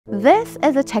This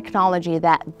is a technology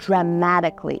that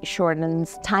dramatically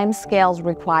shortens timescales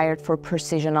required for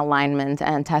precision alignment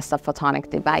and test of photonic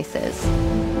devices.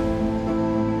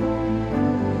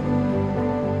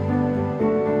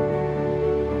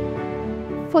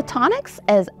 Photonics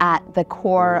is at the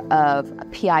core of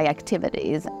PI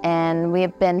activities, and we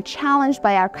have been challenged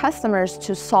by our customers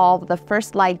to solve the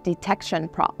first light detection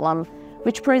problem,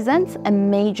 which presents a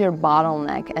major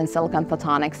bottleneck in silicon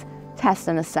photonics test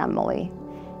and assembly.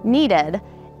 Needed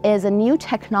is a new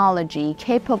technology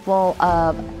capable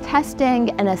of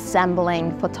testing and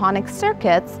assembling photonic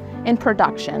circuits in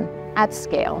production at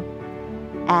scale.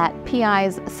 At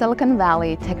PI's Silicon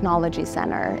Valley Technology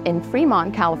Center in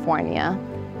Fremont, California,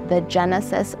 the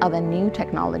genesis of a new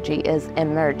technology is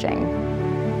emerging.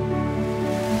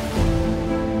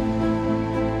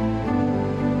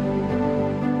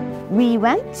 We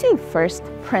went to first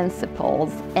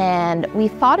principles and we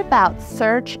thought about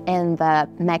search in the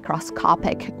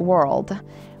macroscopic world,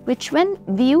 which when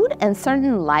viewed in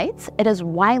certain lights, it is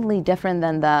widely different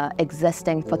than the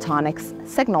existing photonics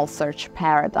signal search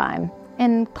paradigm.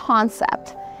 In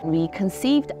concept, we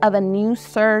conceived of a new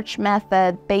search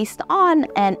method based on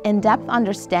an in-depth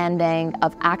understanding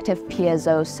of active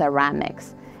piezo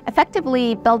ceramics,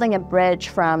 effectively building a bridge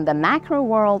from the macro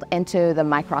world into the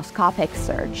microscopic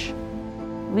search.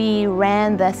 We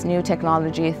ran this new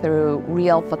technology through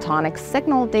real photonic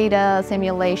signal data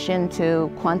simulation to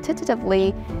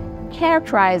quantitatively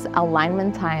characterize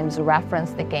alignment times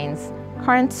referenced against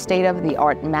current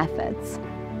state-of-the-art methods.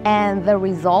 And the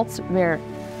results were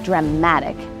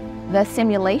dramatic. The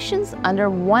simulations under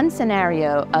one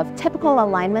scenario of typical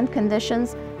alignment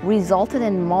conditions resulted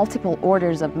in multiple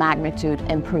orders of magnitude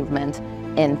improvement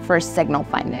in first signal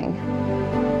finding.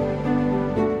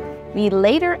 We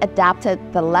later adapted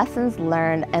the lessons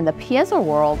learned in the piezo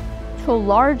world to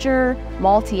larger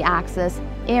multi-axis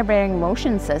air-bearing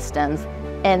motion systems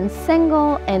in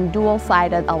single and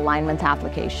dual-sided alignment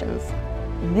applications.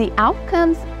 The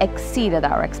outcomes exceeded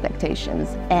our expectations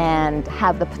and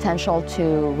have the potential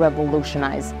to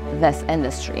revolutionize this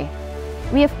industry.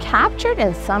 We have captured,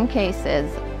 in some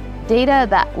cases, data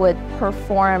that would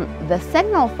perform the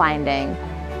signal finding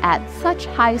at such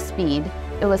high speed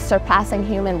it was surpassing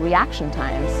human reaction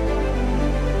times.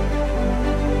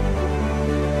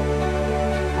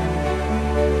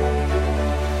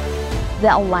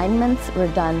 The alignments were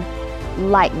done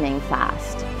lightning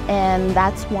fast, and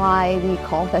that's why we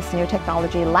call this new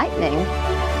technology lightning.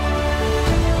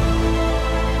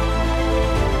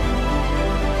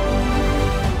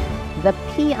 The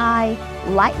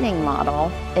PILightning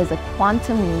model is a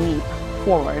quantum leap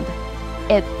forward.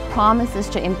 It promises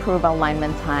to improve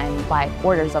alignment time by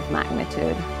orders of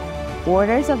magnitude.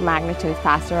 Orders of magnitude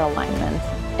faster alignment.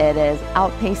 It is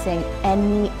outpacing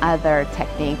any other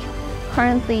technique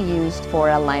currently used for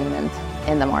alignment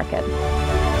in the market.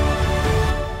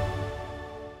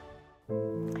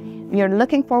 We are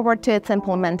looking forward to its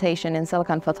implementation in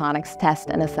silicon photonics test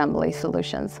and assembly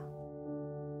solutions.